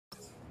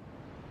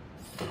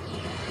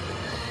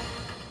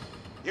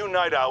You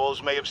night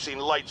owls may have seen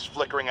lights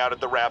flickering out at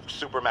the Raft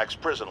Supermax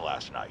prison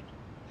last night.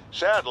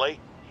 Sadly,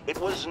 it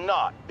was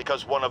not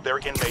because one of their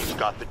inmates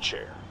got the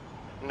chair.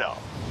 No.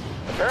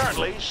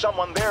 Apparently,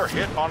 someone there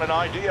hit on an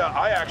idea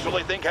I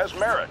actually think has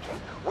merit,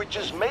 which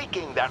is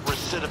making that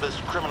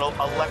recidivist criminal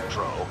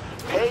Electro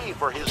pay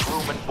for his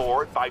room and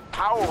board by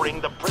powering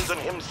the prison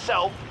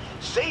himself,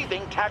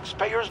 saving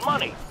taxpayers'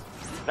 money.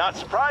 Not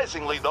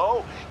surprisingly,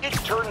 though, it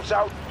turns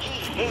out he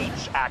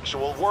hates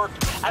actual work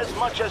as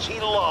much as he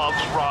loves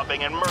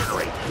robbing and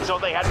murdering, so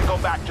they had to go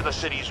back to the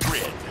city's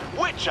grid,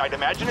 which I'd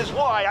imagine is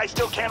why I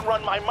still can't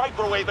run my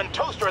microwave and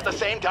toaster at the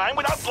same time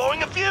without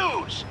blowing a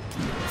fuse.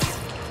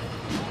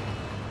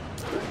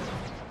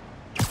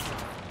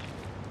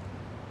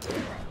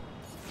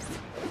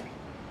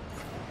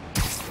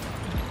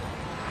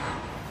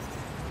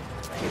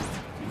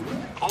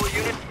 All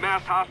units,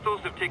 mass hostiles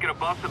have taken a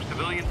bus of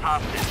civilians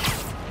hostage.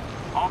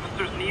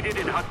 Officers needed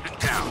in Hudson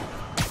Town.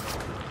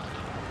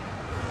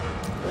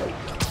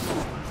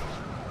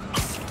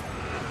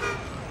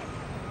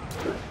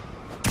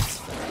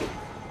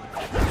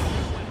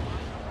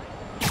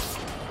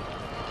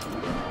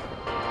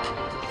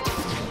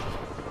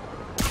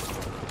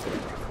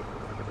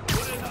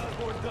 What has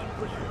Alvord done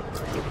for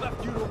you?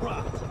 Left you to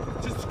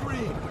rot, to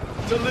scream,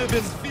 to live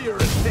in fear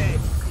and pain.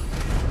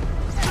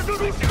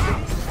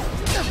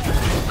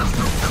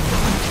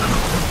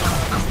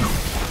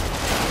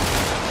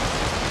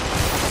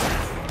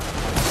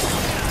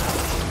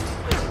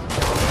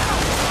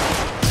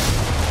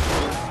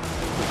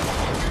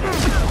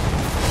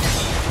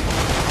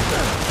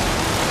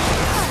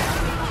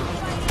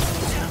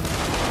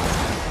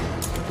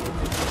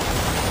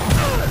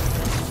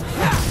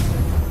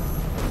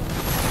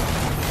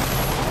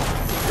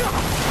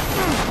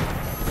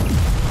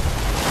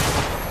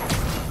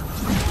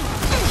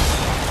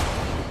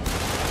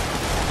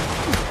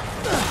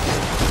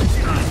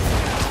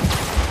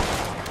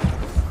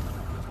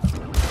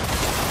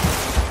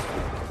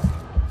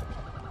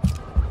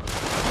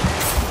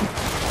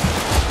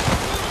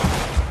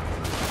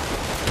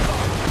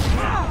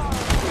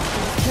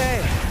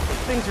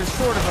 Things are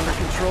sort of under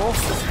control. You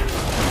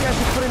guys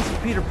should put in some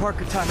Peter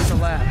Parker time at the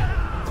lab.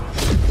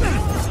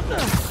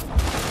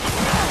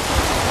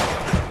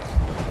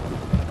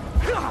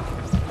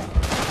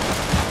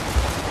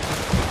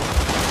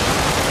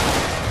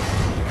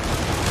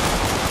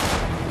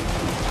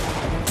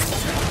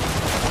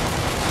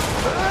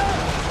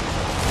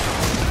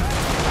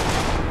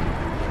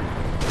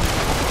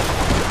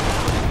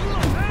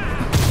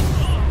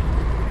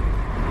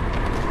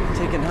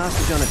 'Taken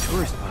hostage on a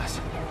tourist bus.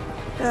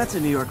 That's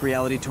a New York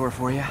reality tour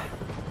for you.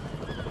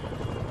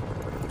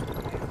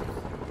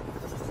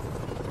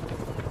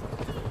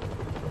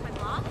 My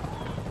mom?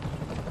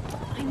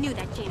 I knew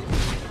that James.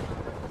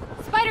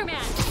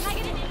 Spider-Man! Can I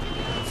get an interview?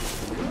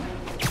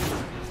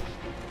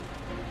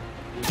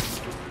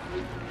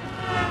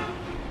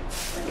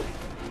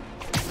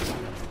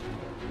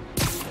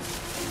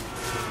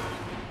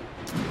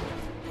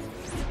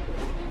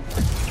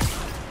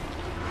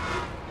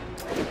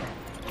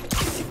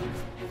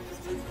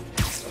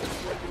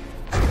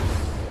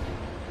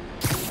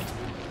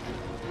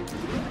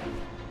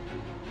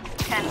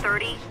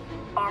 10:30,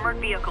 armored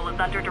vehicle is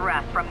under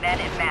duress from men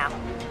en masse.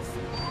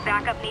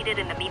 Backup needed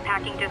in the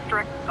meatpacking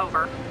district.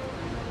 Over.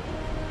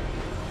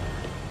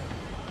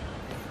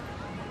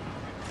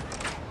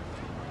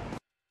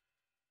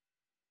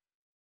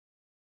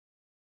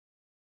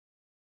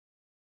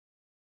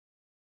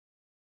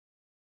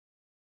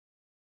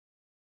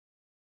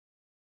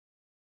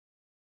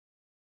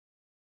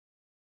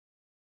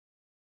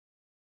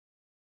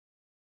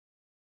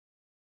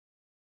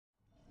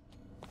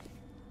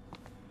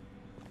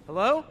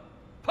 Hello?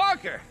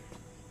 Parker!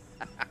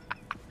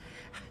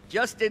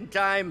 Just in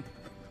time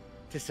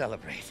to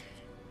celebrate.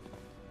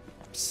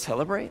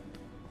 Celebrate?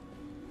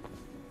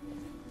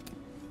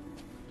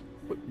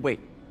 Wait.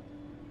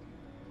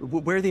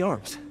 Where are the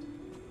arms?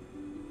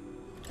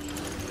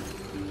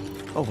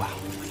 Oh, wow.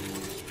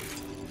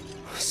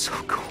 So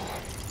cool.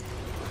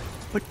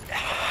 But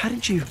how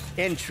did you...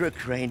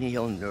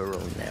 Intracranial neural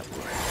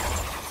network.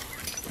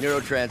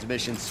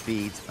 Neurotransmission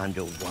speeds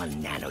under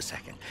 1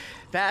 nanosecond.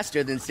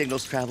 Faster than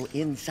signals travel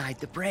inside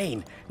the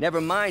brain. Never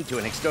mind to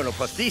an external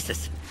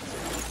prosthesis.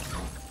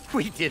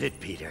 We did it,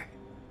 Peter.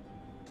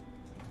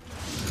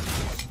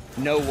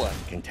 No one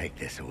can take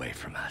this away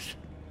from us.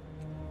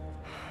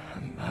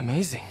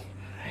 Amazing.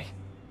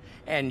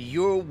 And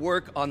your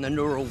work on the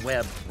neural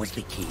web was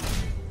the key.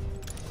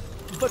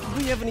 But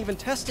we haven't even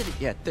tested it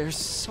yet. There's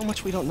so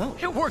much we don't know.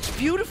 It works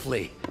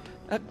beautifully.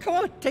 Come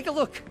on, take a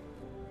look.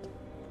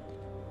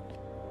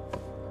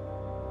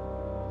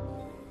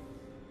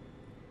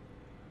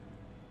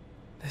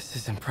 This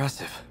is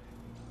impressive.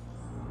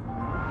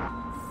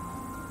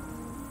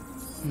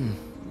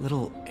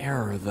 Little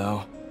error,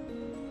 though.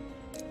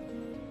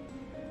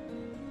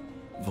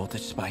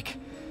 Voltage spike.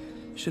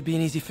 Should be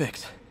an easy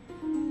fix.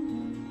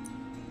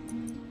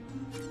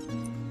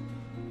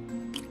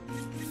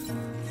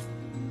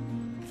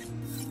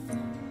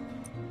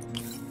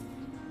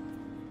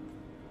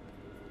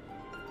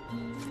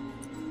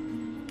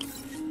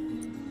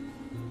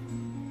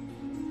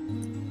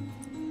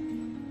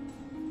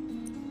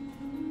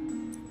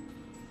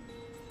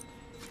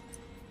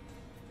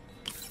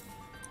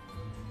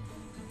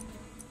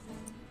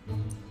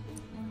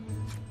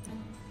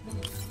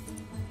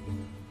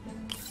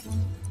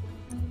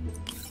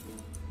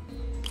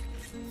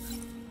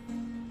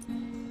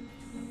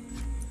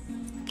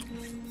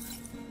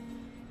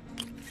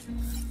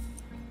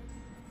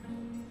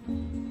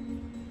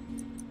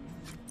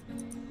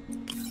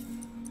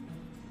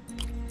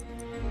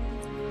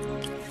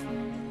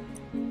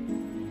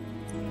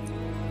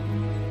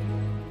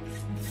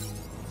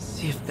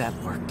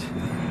 that worked.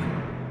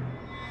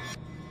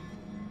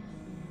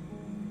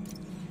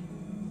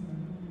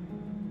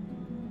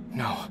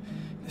 No,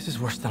 this is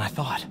worse than I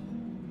thought.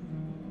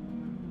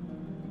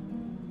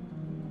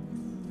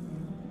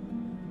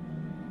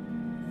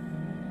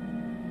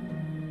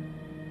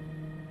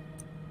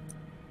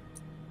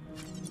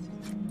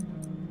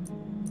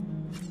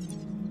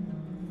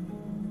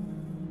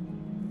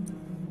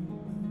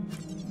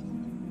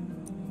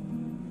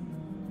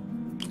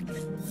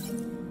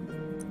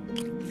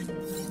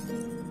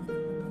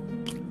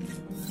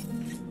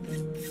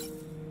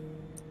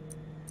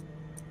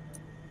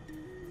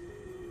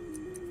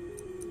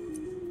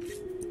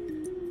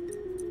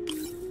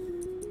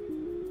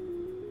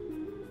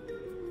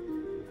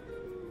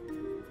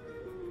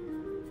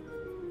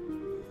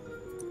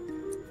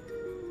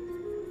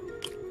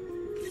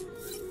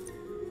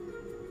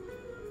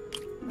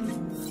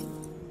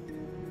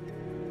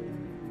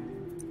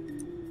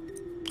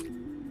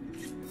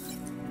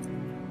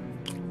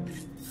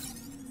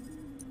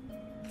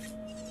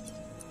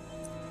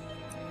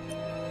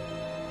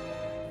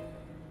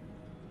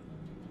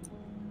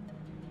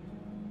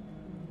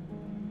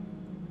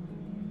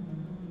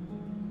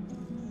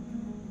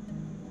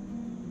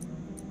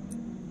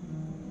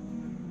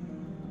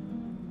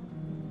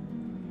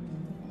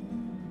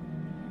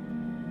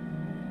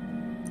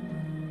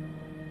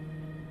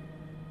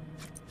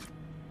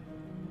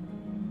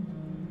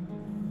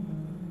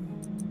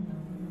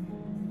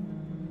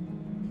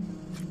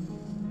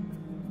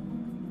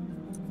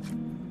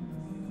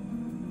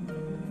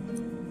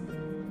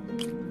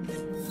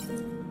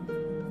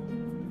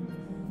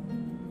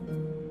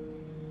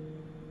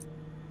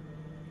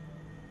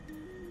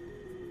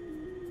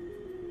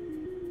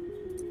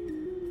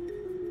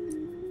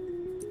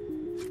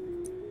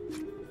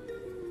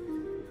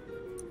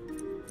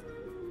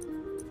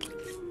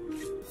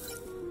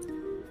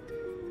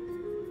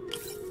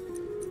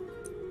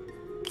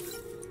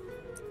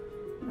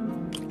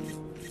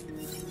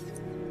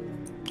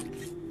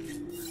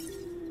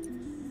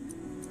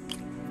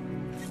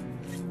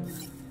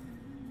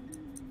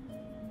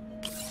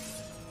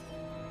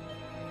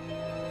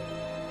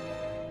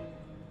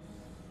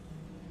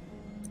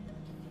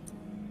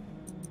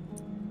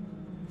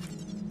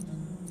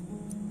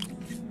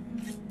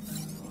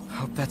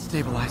 Hope that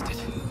stabilized it.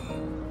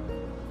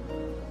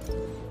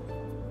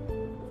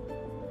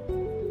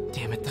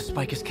 Damn it, the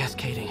spike is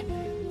cascading.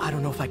 I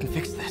don't know if I can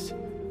fix this.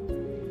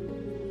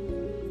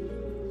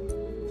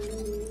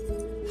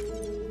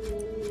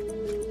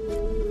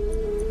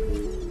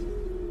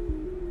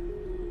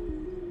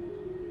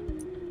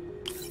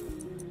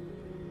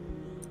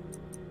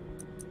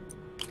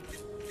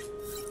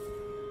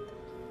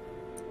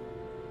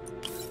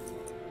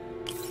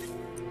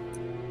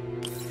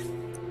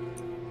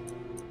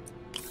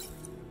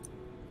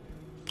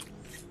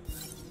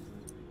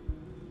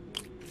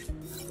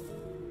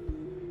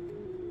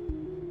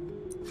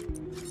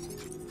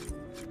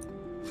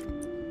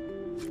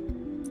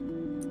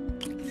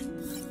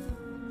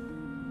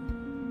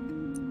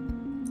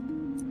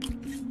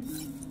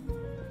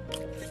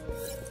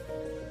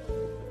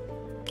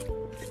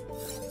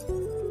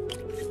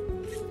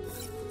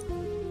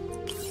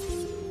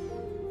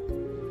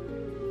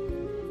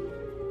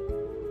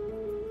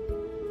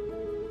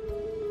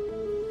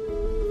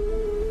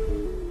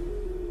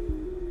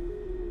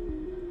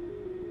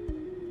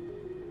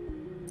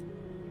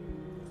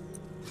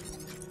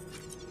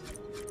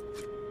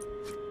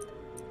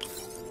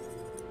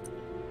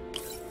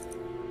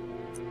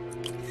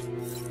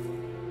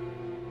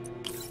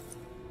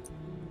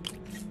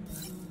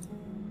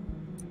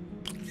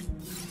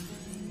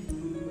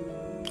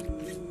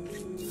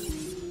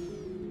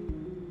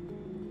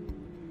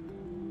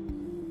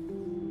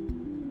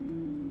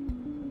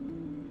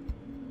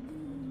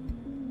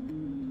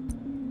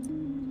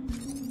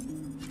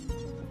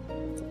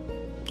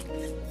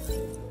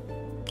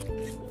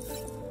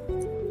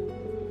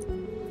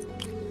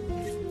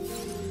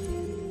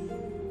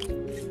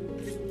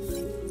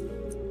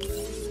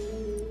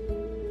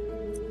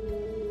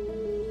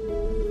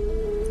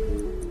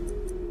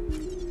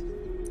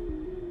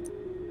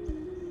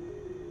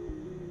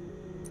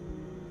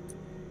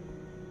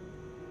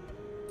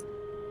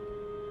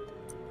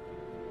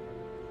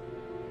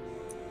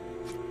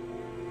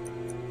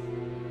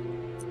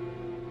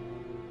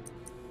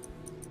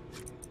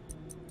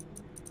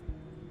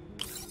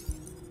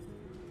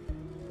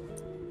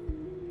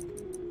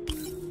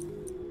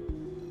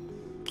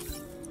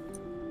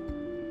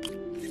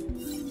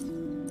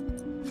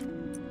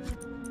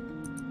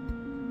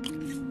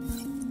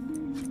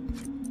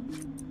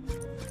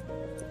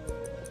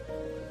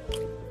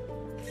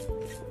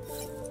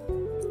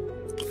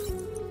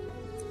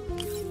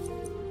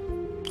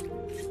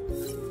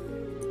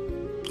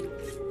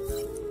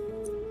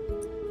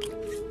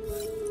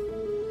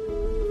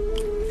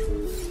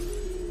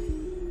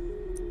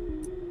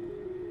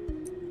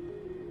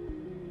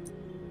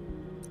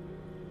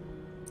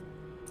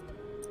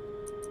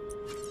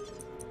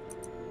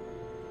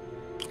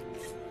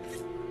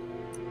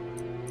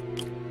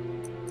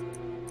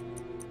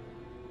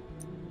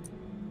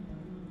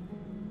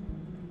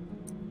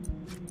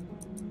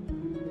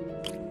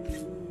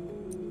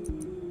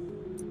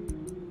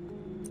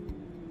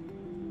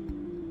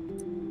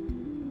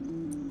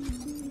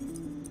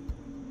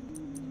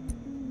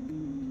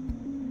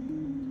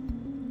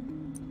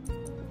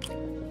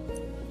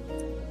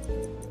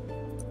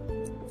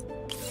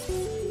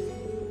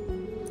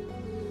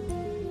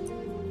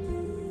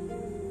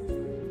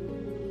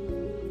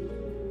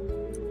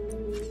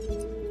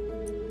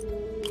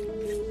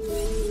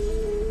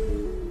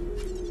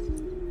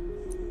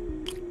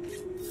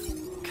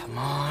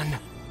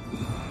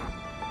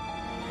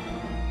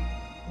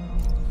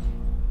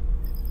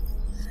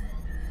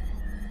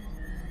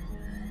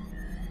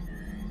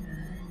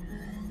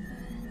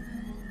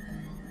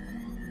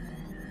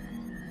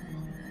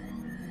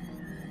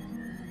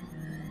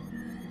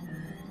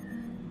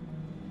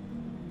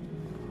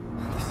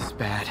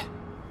 bad.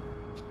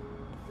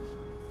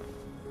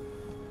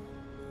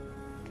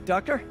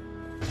 Doctor?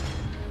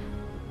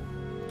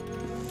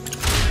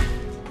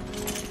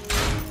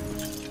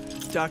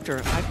 Doctor,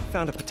 I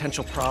found a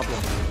potential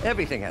problem.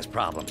 Everything has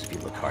problems if you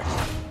look hard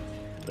enough.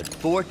 But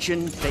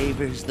fortune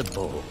favors the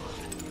bold.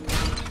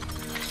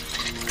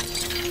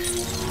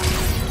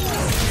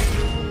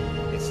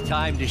 It's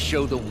time to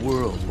show the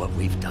world what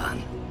we've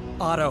done.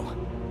 Otto,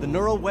 the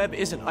neural web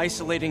isn't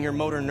isolating your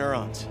motor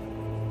neurons.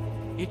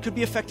 It could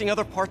be affecting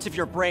other parts of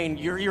your brain,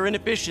 your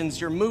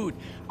inhibitions, your mood.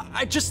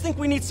 I just think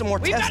we need some more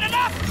We've tests. got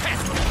enough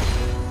tests!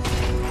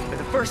 For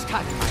the first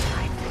time in my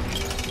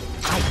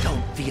life, I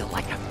don't feel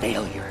like a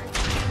failure.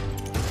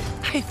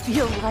 I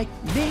feel like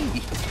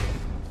me.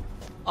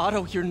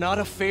 Otto, you're not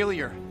a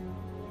failure.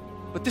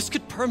 But this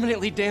could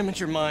permanently damage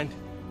your mind.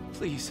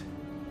 Please.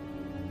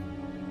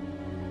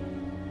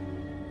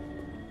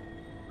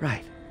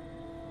 Right.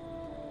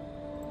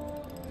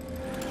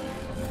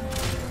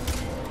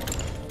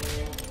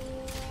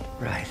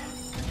 Right.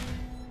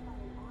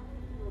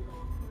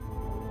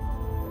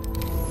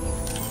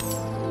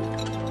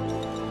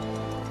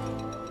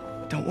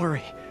 Don't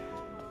worry.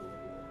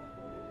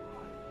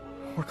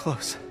 We're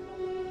close.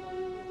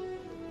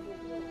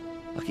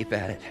 I'll keep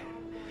at it.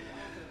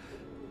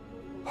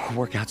 I'll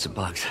work out some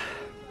bugs.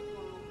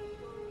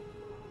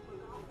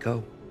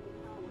 Go.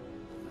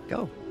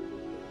 Go.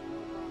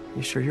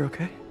 You sure you're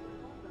okay?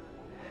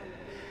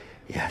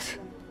 Yes.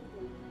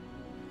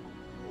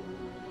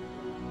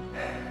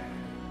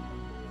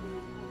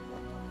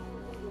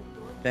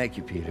 Thank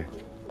you, Peter.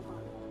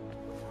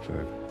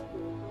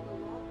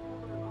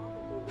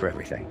 For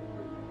everything.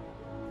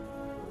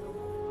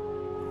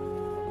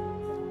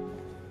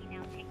 We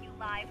now take you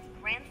live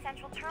to Grand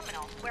Central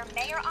Terminal, where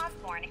Mayor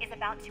Osborne is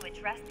about to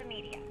address the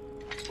media.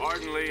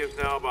 Martin Lee is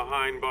now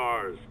behind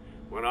bars.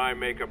 When I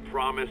make a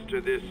promise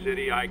to this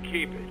city, I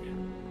keep it.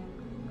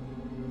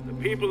 The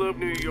people of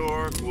New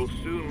York will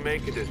soon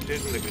make a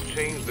decision that could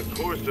change the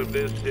course of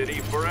this city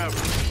forever.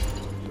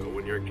 So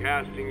when you're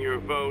casting your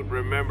vote,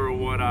 remember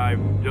what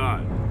I've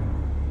done.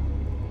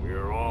 We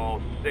are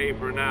all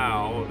safer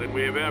now than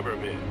we have ever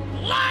been.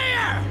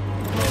 Liar!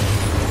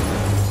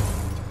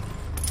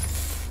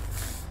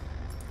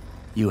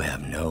 You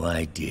have no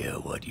idea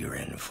what you're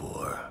in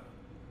for.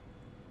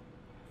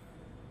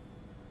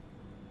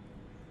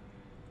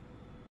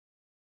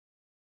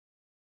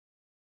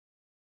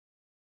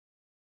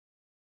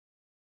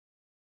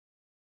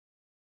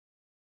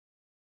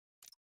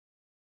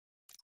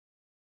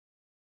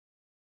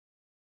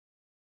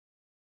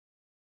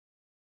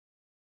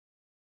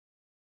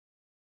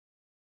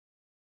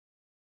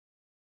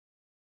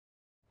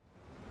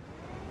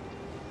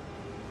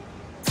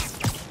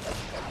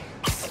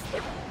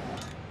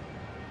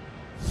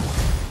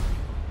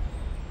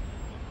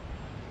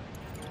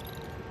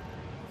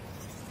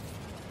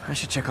 I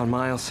should check on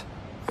Miles.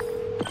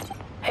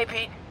 Hey,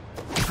 Pete.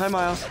 Hi,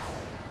 Miles.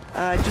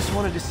 I just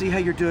wanted to see how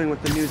you're doing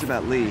with the news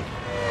about Lee.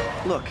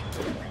 Look,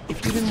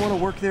 if you didn't want to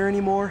work there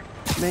anymore,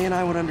 May and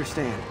I would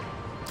understand.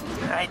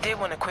 I did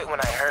want to quit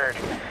when I heard.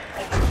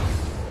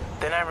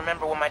 Then I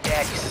remember what my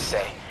dad used to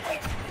say.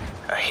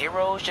 A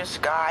hero's just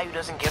a guy who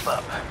doesn't give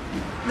up.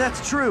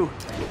 That's true,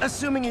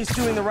 assuming he's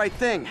doing the right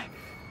thing.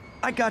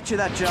 I got you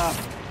that job.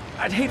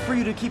 I'd hate for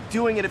you to keep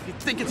doing it if you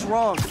think it's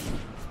wrong.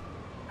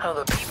 Oh,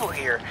 the people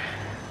here.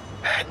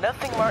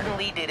 Nothing Martin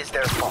Lee did is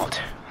their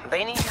fault.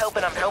 They need help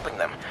and I'm helping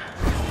them.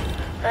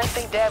 I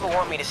think Dad will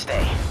want me to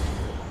stay.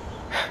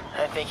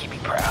 I think he'd be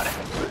proud.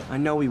 I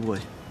know he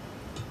would.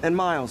 And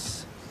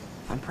Miles,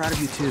 I'm proud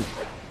of you too.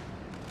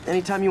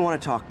 Anytime you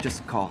want to talk,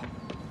 just call.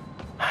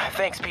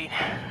 Thanks, Pete.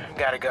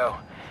 Gotta go.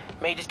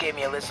 May just gave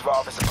me a list of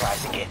all the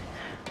supplies to get.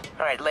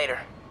 All right, later.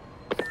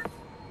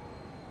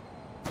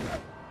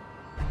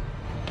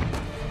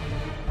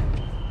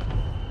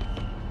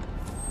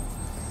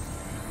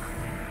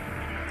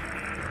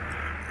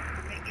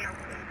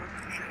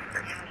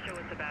 Show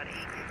us about 8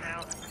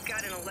 out.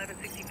 Got an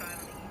 1165.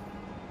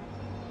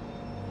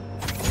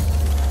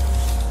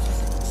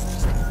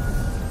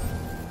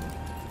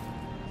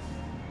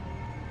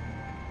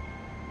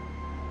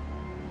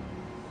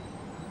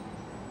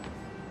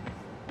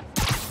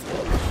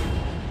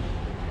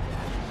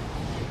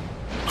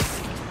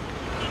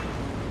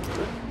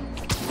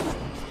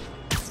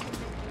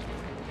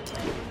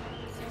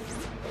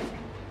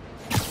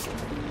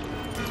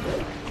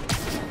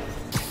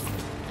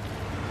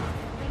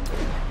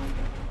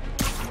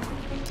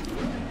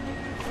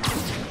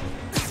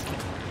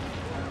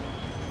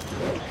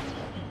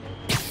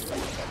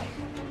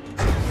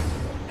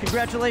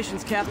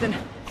 Congratulations, Captain.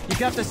 You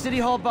got the City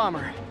Hall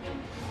bomber.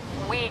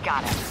 We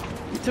got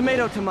it.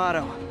 Tomato,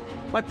 tomato.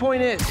 My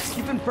point is,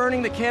 you've been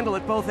burning the candle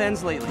at both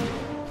ends lately.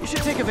 You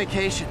should take a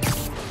vacation.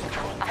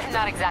 I'm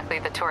not exactly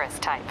the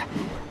tourist type.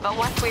 But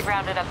once we've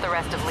rounded up the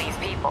rest of Lee's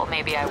people,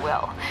 maybe I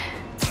will.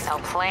 No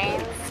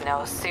planes,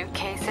 no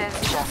suitcases,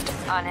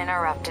 just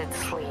uninterrupted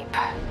sleep.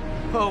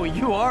 Oh,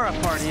 you are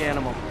a party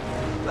animal.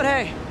 But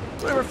hey,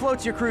 whatever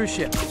floats your cruise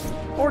ship.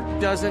 Or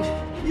doesn't.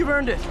 You've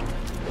earned it.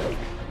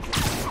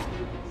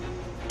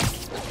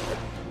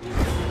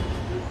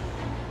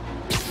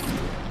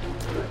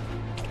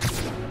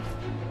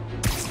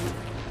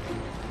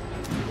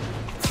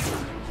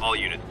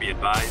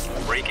 advised,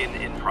 break-in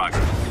in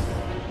progress.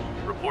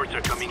 Reports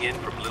are coming in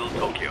from Little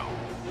Tokyo.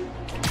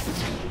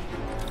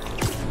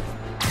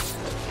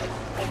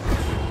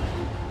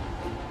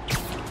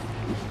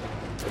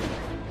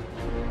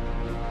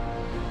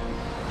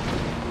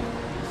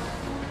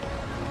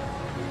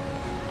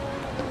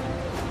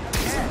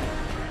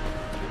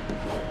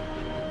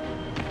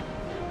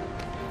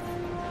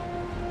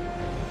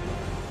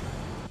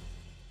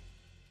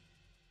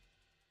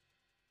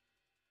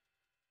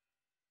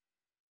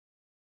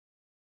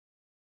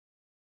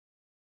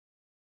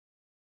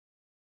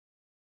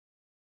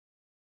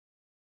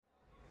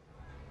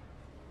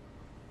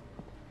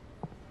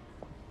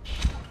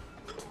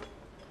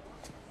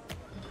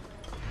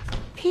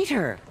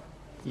 Peter!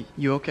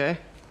 You okay?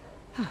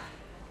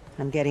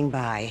 I'm getting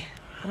by.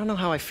 I don't know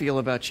how I feel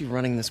about you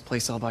running this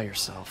place all by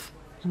yourself.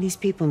 And these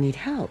people need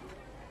help.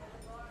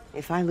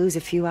 If I lose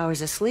a few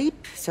hours of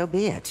sleep, so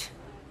be it.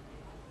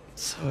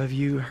 So have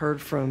you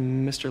heard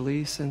from Mr.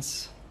 Lee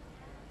since?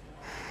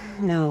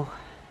 No.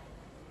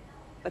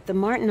 But the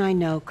Martin I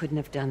know couldn't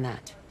have done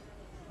that.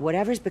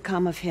 Whatever's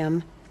become of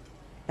him,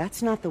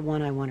 that's not the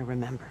one I want to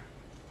remember.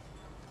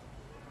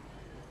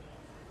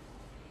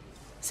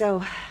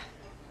 So,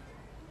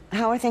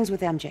 how are things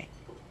with MJ?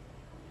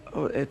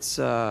 Oh, it's,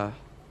 well,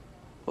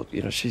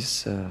 you know,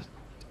 she's,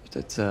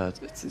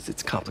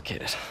 it's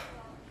complicated.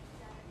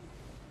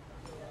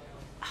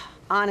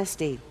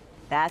 Honesty.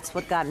 That's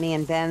what got me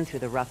and Ben through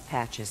the rough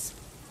patches.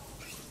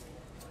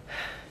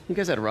 You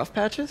guys had rough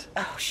patches?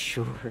 Oh,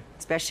 sure.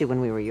 Especially when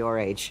we were your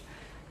age.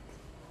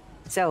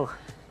 So,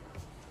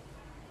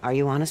 are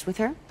you honest with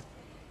her?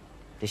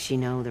 Does she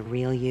know the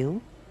real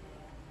you?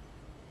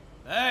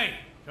 Hey,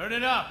 turn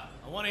it up.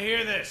 I want to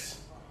hear this.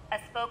 A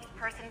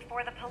spokesperson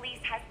for the police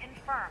has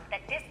confirmed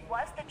that this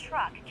was the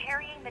truck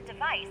carrying the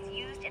device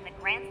used in the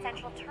Grand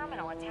Central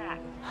Terminal attack.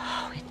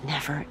 Oh, it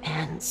never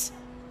ends.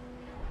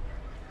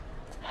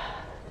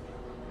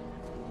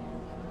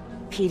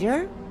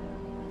 Peter?